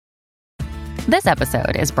This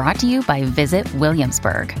episode is brought to you by Visit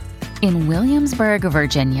Williamsburg. In Williamsburg,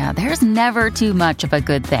 Virginia, there's never too much of a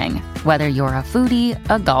good thing. Whether you're a foodie,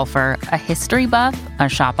 a golfer, a history buff, a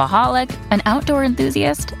shopaholic, an outdoor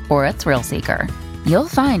enthusiast, or a thrill seeker, you'll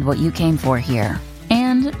find what you came for here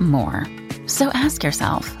and more. So ask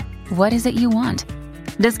yourself, what is it you want?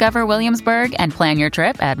 Discover Williamsburg and plan your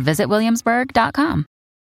trip at visitwilliamsburg.com.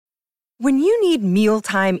 When you need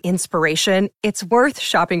mealtime inspiration, it's worth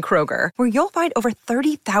shopping Kroger, where you'll find over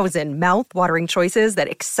 30,000 mouth-watering choices that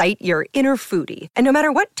excite your inner foodie. And no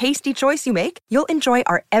matter what tasty choice you make, you'll enjoy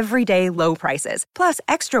our everyday low prices, plus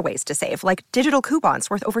extra ways to save, like digital coupons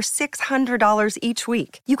worth over $600 each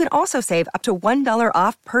week. You can also save up to $1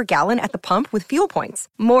 off per gallon at the pump with fuel points.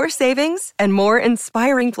 More savings and more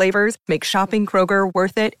inspiring flavors make shopping Kroger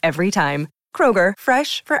worth it every time. Kroger,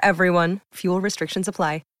 fresh for everyone. Fuel restrictions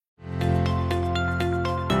apply.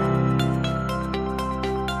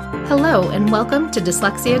 Hello, and welcome to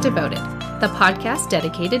Dyslexia Devoted, the podcast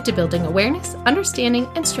dedicated to building awareness, understanding,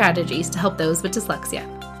 and strategies to help those with dyslexia.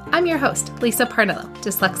 I'm your host, Lisa Parnello,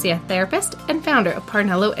 dyslexia therapist and founder of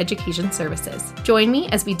Parnello Education Services. Join me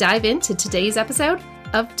as we dive into today's episode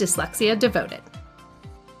of Dyslexia Devoted.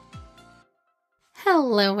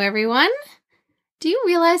 Hello, everyone. Do you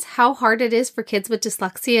realize how hard it is for kids with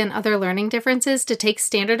dyslexia and other learning differences to take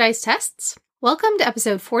standardized tests? Welcome to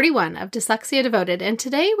episode 41 of Dyslexia Devoted, and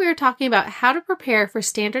today we are talking about how to prepare for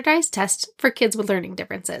standardized tests for kids with learning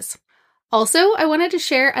differences. Also, I wanted to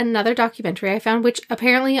share another documentary I found, which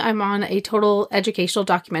apparently I'm on a total educational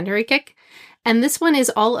documentary kick, and this one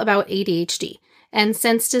is all about ADHD. And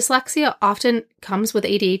since dyslexia often comes with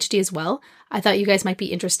ADHD as well, I thought you guys might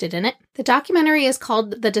be interested in it. The documentary is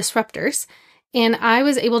called The Disruptors, and I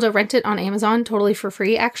was able to rent it on Amazon totally for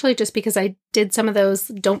free, actually, just because I did some of those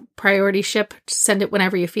don't priority ship, send it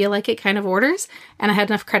whenever you feel like it kind of orders, and I had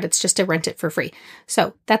enough credits just to rent it for free.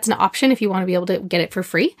 So that's an option if you want to be able to get it for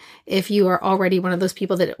free, if you are already one of those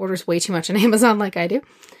people that orders way too much on Amazon like I do.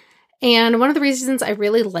 And one of the reasons I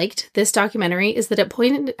really liked this documentary is that it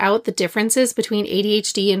pointed out the differences between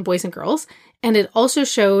ADHD in boys and girls, and it also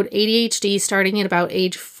showed ADHD starting at about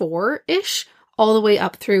age 4-ish, all the way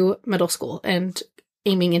up through middle school and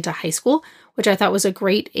aiming into high school, which I thought was a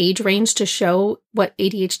great age range to show what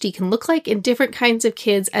ADHD can look like in different kinds of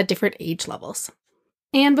kids at different age levels.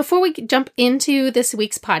 And before we jump into this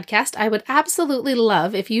week's podcast, I would absolutely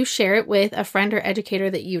love if you share it with a friend or educator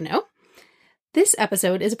that you know. This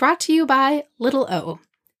episode is brought to you by Little O.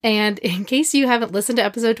 And in case you haven't listened to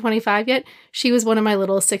episode 25 yet, she was one of my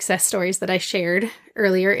little success stories that I shared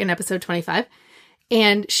earlier in episode 25.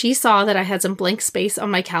 And she saw that I had some blank space on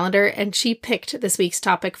my calendar, and she picked this week's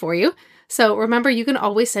topic for you. So remember, you can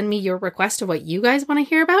always send me your request of what you guys want to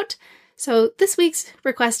hear about. So this week's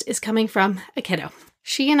request is coming from a kiddo.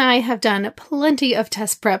 She and I have done plenty of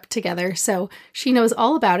test prep together, so she knows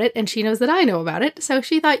all about it, and she knows that I know about it, so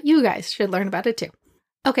she thought you guys should learn about it too.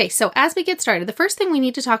 Okay, so as we get started, the first thing we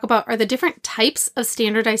need to talk about are the different types of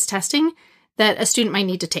standardized testing that a student might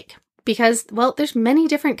need to take. Because, well, there's many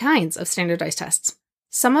different kinds of standardized tests.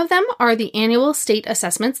 Some of them are the annual state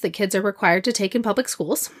assessments that kids are required to take in public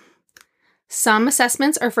schools. Some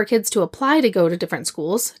assessments are for kids to apply to go to different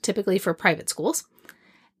schools, typically for private schools.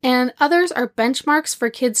 And others are benchmarks for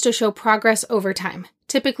kids to show progress over time,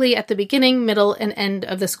 typically at the beginning, middle, and end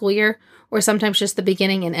of the school year, or sometimes just the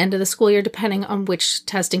beginning and end of the school year, depending on which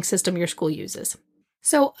testing system your school uses.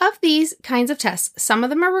 So of these kinds of tests, some of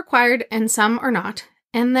them are required and some are not.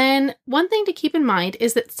 And then one thing to keep in mind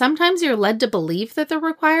is that sometimes you're led to believe that they're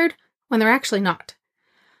required when they're actually not.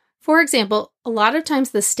 For example, a lot of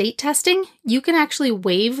times the state testing, you can actually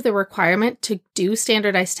waive the requirement to do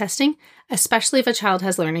standardized testing, especially if a child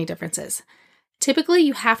has learning differences. Typically,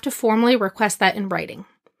 you have to formally request that in writing.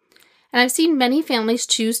 And I've seen many families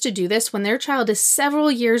choose to do this when their child is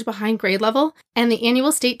several years behind grade level, and the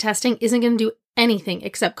annual state testing isn't going to do anything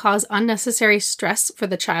except cause unnecessary stress for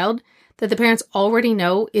the child that the parents already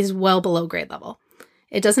know is well below grade level.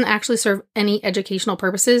 It doesn't actually serve any educational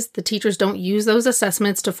purposes. The teachers don't use those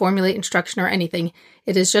assessments to formulate instruction or anything.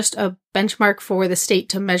 It is just a benchmark for the state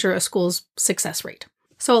to measure a school's success rate.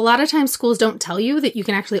 So a lot of times schools don't tell you that you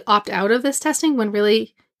can actually opt out of this testing when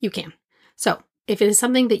really you can. So if it is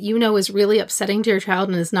something that you know is really upsetting to your child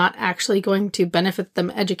and is not actually going to benefit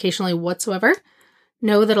them educationally whatsoever,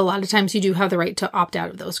 know that a lot of times you do have the right to opt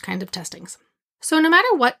out of those kind of testings. So no matter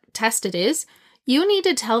what test it is, you need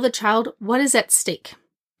to tell the child what is at stake.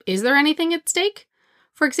 Is there anything at stake?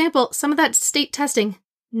 For example, some of that state testing,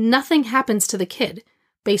 nothing happens to the kid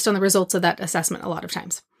based on the results of that assessment a lot of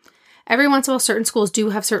times. Every once in a while, certain schools do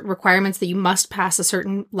have certain requirements that you must pass a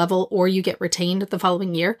certain level or you get retained the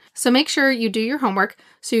following year. So make sure you do your homework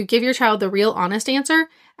so you give your child the real honest answer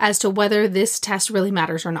as to whether this test really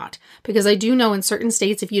matters or not. Because I do know in certain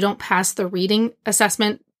states, if you don't pass the reading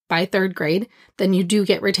assessment by 3rd grade, then you do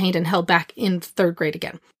get retained and held back in 3rd grade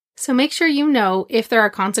again. So make sure you know if there are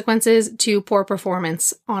consequences to poor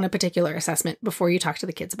performance on a particular assessment before you talk to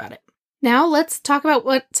the kids about it. Now let's talk about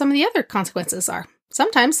what some of the other consequences are.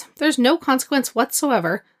 Sometimes there's no consequence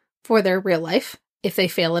whatsoever for their real life if they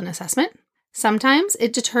fail an assessment. Sometimes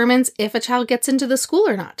it determines if a child gets into the school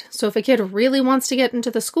or not. So if a kid really wants to get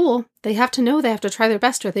into the school, they have to know they have to try their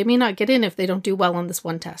best or they may not get in if they don't do well on this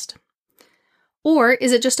one test. Or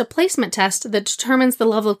is it just a placement test that determines the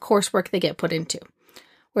level of coursework they get put into?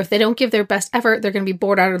 Or if they don't give their best effort, they're going to be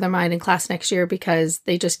bored out of their mind in class next year because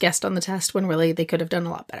they just guessed on the test when really they could have done a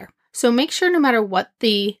lot better. So make sure no matter what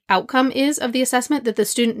the outcome is of the assessment that the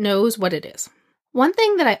student knows what it is. One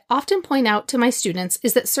thing that I often point out to my students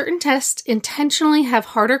is that certain tests intentionally have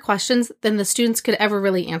harder questions than the students could ever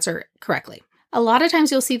really answer correctly. A lot of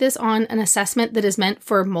times you'll see this on an assessment that is meant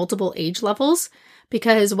for multiple age levels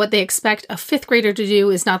because what they expect a 5th grader to do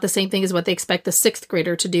is not the same thing as what they expect the 6th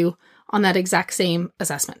grader to do on that exact same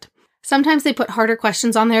assessment. Sometimes they put harder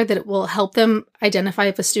questions on there that it will help them identify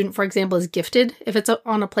if a student, for example, is gifted. If it's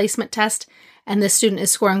on a placement test and this student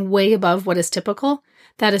is scoring way above what is typical,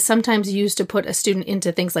 that is sometimes used to put a student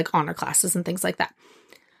into things like honor classes and things like that.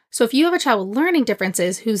 So if you have a child with learning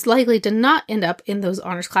differences who's likely to not end up in those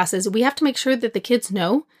honors classes, we have to make sure that the kids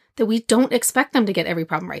know that we don't expect them to get every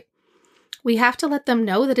problem right. We have to let them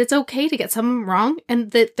know that it's okay to get some wrong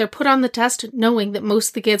and that they're put on the test knowing that most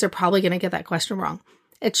of the kids are probably going to get that question wrong.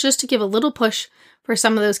 It's just to give a little push for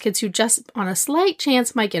some of those kids who just on a slight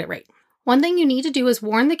chance might get it right. One thing you need to do is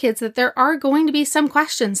warn the kids that there are going to be some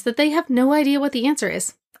questions that they have no idea what the answer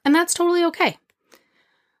is, and that's totally okay.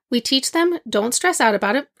 We teach them, don't stress out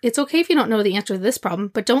about it. It's okay if you don't know the answer to this problem,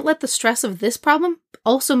 but don't let the stress of this problem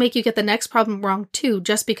also make you get the next problem wrong too,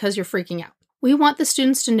 just because you're freaking out. We want the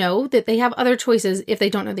students to know that they have other choices if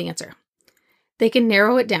they don't know the answer. They can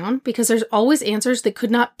narrow it down because there's always answers that could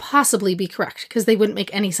not possibly be correct because they wouldn't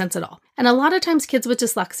make any sense at all. And a lot of times kids with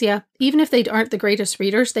dyslexia, even if they aren't the greatest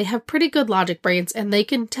readers, they have pretty good logic brains and they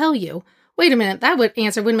can tell you, wait a minute, that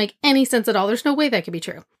answer wouldn't make any sense at all. There's no way that could be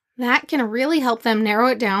true. That can really help them narrow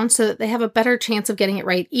it down so that they have a better chance of getting it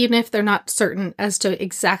right, even if they're not certain as to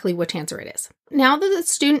exactly which answer it is. Now that the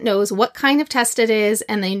student knows what kind of test it is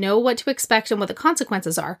and they know what to expect and what the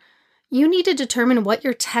consequences are, you need to determine what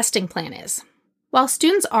your testing plan is. While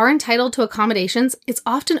students are entitled to accommodations, it's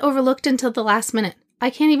often overlooked until the last minute. I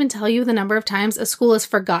can't even tell you the number of times a school has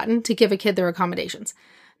forgotten to give a kid their accommodations.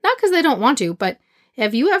 Not because they don't want to, but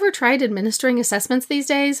have you ever tried administering assessments these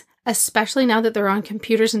days? Especially now that they're on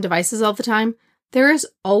computers and devices all the time, there is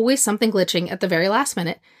always something glitching at the very last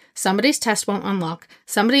minute. Somebody's test won't unlock.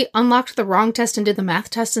 Somebody unlocked the wrong test and did the math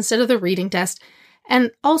test instead of the reading test,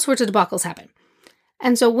 and all sorts of debacles happen.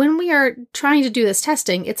 And so when we are trying to do this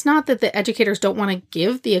testing, it's not that the educators don't want to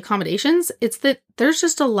give the accommodations, it's that there's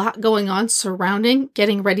just a lot going on surrounding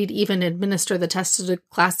getting ready to even administer the test to the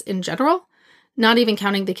class in general, not even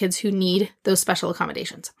counting the kids who need those special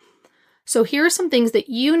accommodations. So here are some things that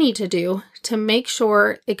you need to do to make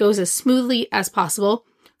sure it goes as smoothly as possible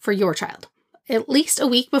for your child. At least a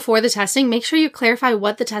week before the testing, make sure you clarify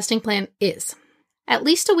what the testing plan is. At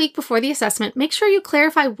least a week before the assessment, make sure you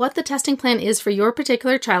clarify what the testing plan is for your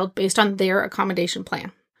particular child based on their accommodation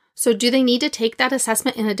plan. So do they need to take that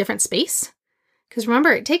assessment in a different space? Because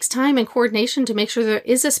remember, it takes time and coordination to make sure there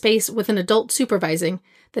is a space with an adult supervising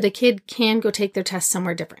that a kid can go take their test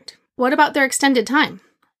somewhere different. What about their extended time?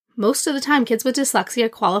 Most of the time, kids with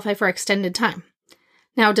dyslexia qualify for extended time.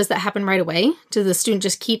 Now, does that happen right away? Does the student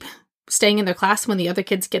just keep staying in their class when the other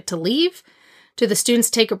kids get to leave? Do the students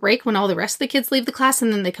take a break when all the rest of the kids leave the class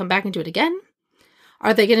and then they come back and do it again?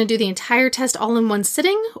 Are they going to do the entire test all in one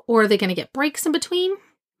sitting, or are they going to get breaks in between?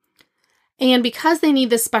 And because they need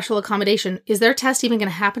this special accommodation, is their test even going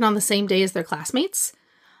to happen on the same day as their classmates?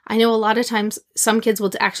 I know a lot of times some kids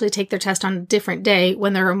will actually take their test on a different day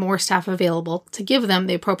when there are more staff available to give them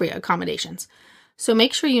the appropriate accommodations. So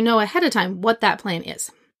make sure you know ahead of time what that plan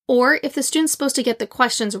is. Or if the student's supposed to get the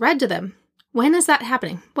questions read to them, when is that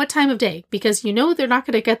happening? What time of day? Because you know they're not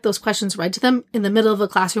going to get those questions read to them in the middle of a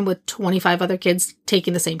classroom with 25 other kids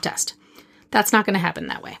taking the same test. That's not going to happen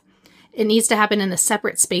that way. It needs to happen in a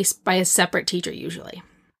separate space by a separate teacher usually.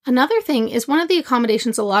 Another thing is one of the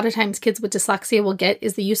accommodations a lot of times kids with dyslexia will get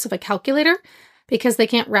is the use of a calculator because they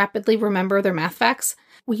can't rapidly remember their math facts.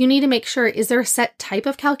 Well, you need to make sure, is there a set type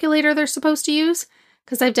of calculator they're supposed to use?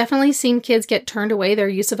 because I've definitely seen kids get turned away their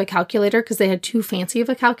use of a calculator because they had too fancy of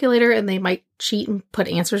a calculator and they might cheat and put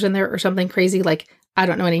answers in there or something crazy. Like, I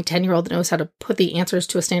don't know any 10-year-old that knows how to put the answers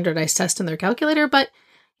to a standardized test in their calculator, but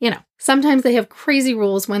sometimes they have crazy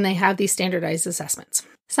rules when they have these standardized assessments.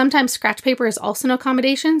 Sometimes scratch paper is also an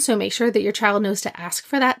accommodation, so make sure that your child knows to ask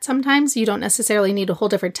for that sometimes. You don't necessarily need a whole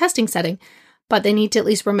different testing setting, but they need to at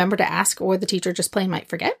least remember to ask, or the teacher just plain might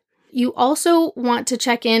forget. You also want to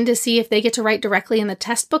check in to see if they get to write directly in the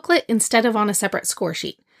test booklet instead of on a separate score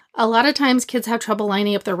sheet. A lot of times kids have trouble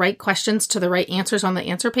lining up the right questions to the right answers on the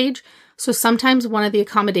answer page, so sometimes one of the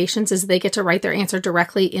accommodations is they get to write their answer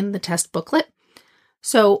directly in the test booklet.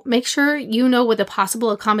 So make sure you know what the possible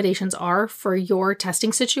accommodations are for your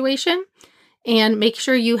testing situation, and make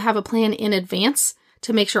sure you have a plan in advance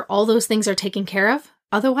to make sure all those things are taken care of.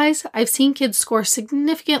 Otherwise, I've seen kids score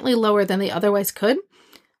significantly lower than they otherwise could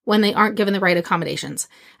when they aren't given the right accommodations.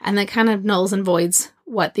 And that kind of nulls and voids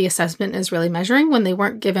what the assessment is really measuring when they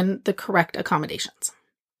weren't given the correct accommodations.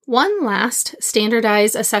 One last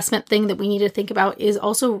standardized assessment thing that we need to think about is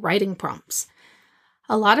also writing prompts.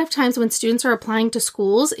 A lot of times when students are applying to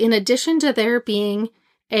schools, in addition to there being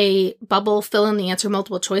a bubble fill in the answer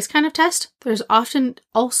multiple choice kind of test, there's often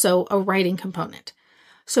also a writing component.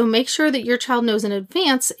 So make sure that your child knows in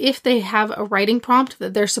advance if they have a writing prompt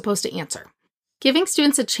that they're supposed to answer. Giving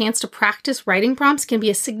students a chance to practice writing prompts can be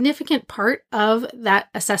a significant part of that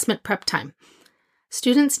assessment prep time.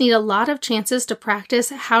 Students need a lot of chances to practice,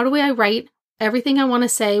 how do I write everything I want to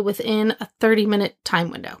say within a 30-minute time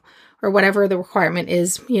window, or whatever the requirement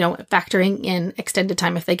is, factoring in extended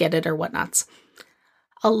time if they get it or whatnots.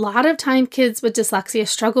 A lot of time kids with dyslexia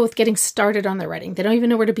struggle with getting started on their writing. They don't even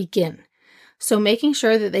know where to begin. So making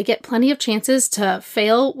sure that they get plenty of chances to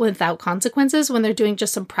fail without consequences when they're doing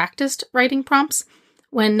just some practiced writing prompts,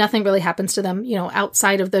 when nothing really happens to them,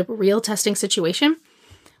 outside of the real testing situation.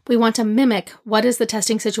 We want to mimic what does the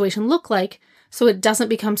testing situation look like so it doesn't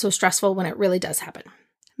become so stressful when it really does happen.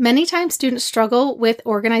 Many times students struggle with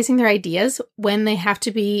organizing their ideas when they have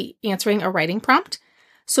to be answering a writing prompt.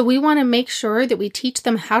 So we want to make sure that we teach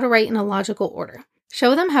them how to write in a logical order.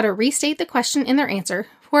 Show them how to restate the question in their answer.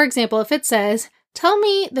 For example, if it says, tell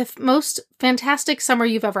me the most fantastic summer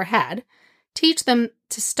you've ever had, teach them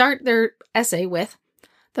to start their essay with,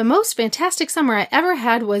 the most fantastic summer I ever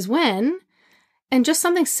had was when, and just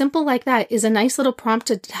something simple like that is a nice little prompt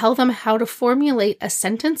to tell them how to formulate a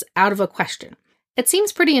sentence out of a question. It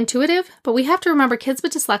seems pretty intuitive, but we have to remember kids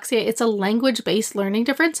with dyslexia, it's a language-based learning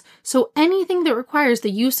difference, so anything that requires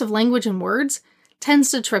the use of language and words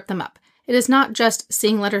tends to trip them up. It is not just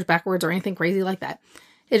seeing letters backwards or anything crazy like that.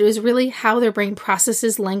 It is really how their brain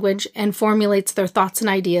processes language and formulates their thoughts and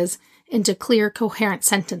ideas into clear, coherent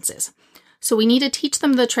sentences. So we need to teach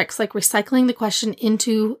them the tricks like recycling the question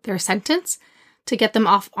into their sentence to get them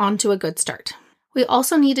off onto a good start. We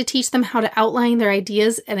also need to teach them how to outline their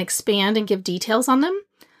ideas and expand and give details on them.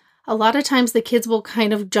 A lot of times the kids will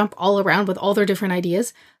kind of jump all around with all their different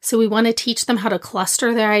ideas, so we want to teach them how to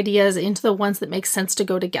cluster their ideas into the ones that make sense to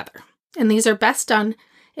go together. And these are best done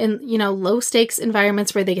in, low stakes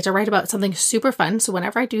environments where they get to write about something super fun. So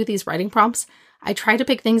whenever I do these writing prompts, I try to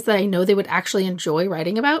pick things that I know they would actually enjoy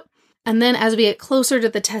writing about. And then as we get closer to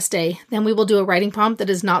the test day, then we will do a writing prompt that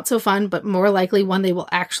is not so fun, but more likely one they will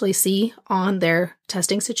actually see on their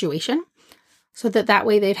testing situation, so that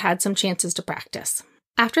way they've had some chances to practice.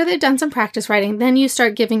 After they've done some practice writing, then you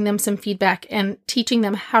start giving them some feedback and teaching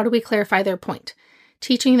them how do we clarify their point,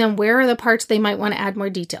 teaching them where are the parts they might want to add more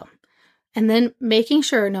detail. And then making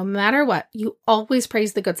sure, no matter what, you always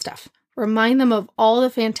praise the good stuff. Remind them of all the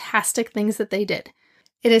fantastic things that they did.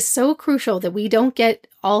 It is so crucial that we don't get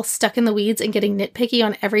all stuck in the weeds and getting nitpicky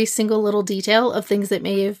on every single little detail of things that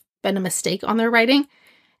may have been a mistake on their writing,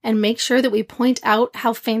 and make sure that we point out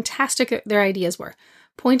how fantastic their ideas were,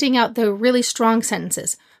 pointing out the really strong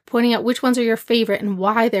sentences, pointing out which ones are your favorite and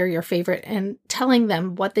why they're your favorite, and telling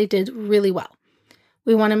them what they did really well.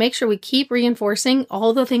 We want to make sure we keep reinforcing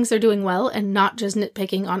all the things they're doing well and not just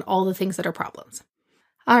nitpicking on all the things that are problems.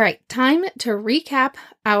 All right, time to recap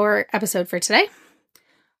our episode for today.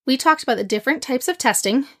 We talked about the different types of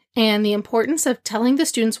testing and the importance of telling the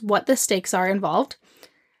students what the stakes are involved.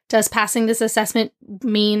 Does passing this assessment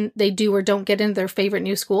mean they do or don't get into their favorite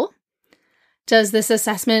new school? Does this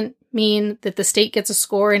assessment mean that the state gets a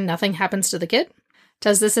score and nothing happens to the kid?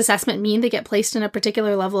 Does this assessment mean they get placed in a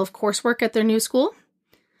particular level of coursework at their new school?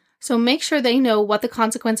 So make sure they know what the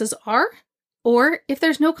consequences are, or if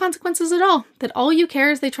there's no consequences at all, that all you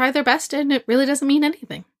care is they try their best and it really doesn't mean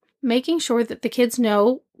anything. Making sure that the kids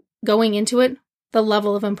know going into it the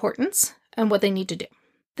level of importance and what they need to do.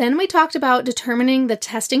 Then we talked about determining the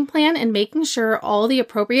testing plan and making sure all the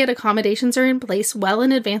appropriate accommodations are in place well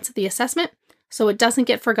in advance of the assessment so it doesn't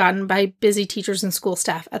get forgotten by busy teachers and school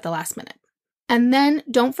staff at the last minute. And then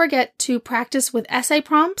don't forget to practice with essay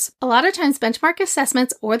prompts. A lot of times benchmark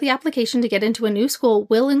assessments or the application to get into a new school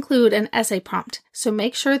will include an essay prompt. So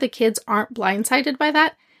make sure the kids aren't blindsided by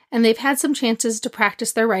that and they've had some chances to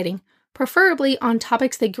practice their writing, preferably on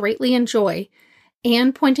topics they greatly enjoy,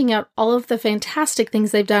 and pointing out all of the fantastic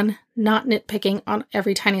things they've done, not nitpicking on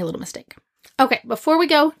every tiny little mistake. Okay, before we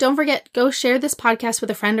go, don't forget, go share this podcast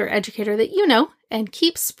with a friend or educator that you know and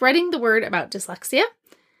keep spreading the word about dyslexia.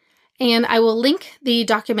 And I will link the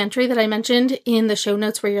documentary that I mentioned in the show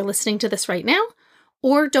notes where you're listening to this right now.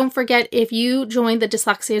 Or don't forget, if you join the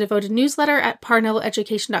Dyslexia Devoted newsletter at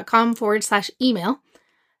parnelleducation.com/email,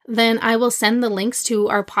 then I will send the links to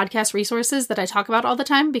our podcast resources that I talk about all the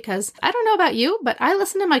time, because I don't know about you, but I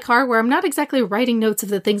listen in my car where I'm not exactly writing notes of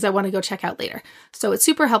the things I want to go check out later. So it's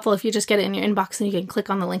super helpful if you just get it in your inbox and you can click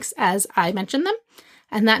on the links as I mention them.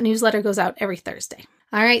 And that newsletter goes out every Thursday.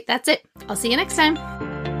 All right, that's it. I'll see you next time.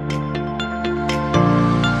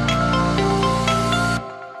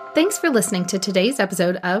 Thanks for listening to today's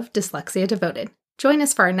episode of Dyslexia Devoted. Join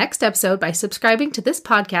us for our next episode by subscribing to this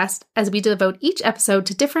podcast as we devote each episode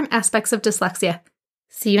to different aspects of dyslexia.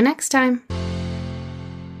 See you next time.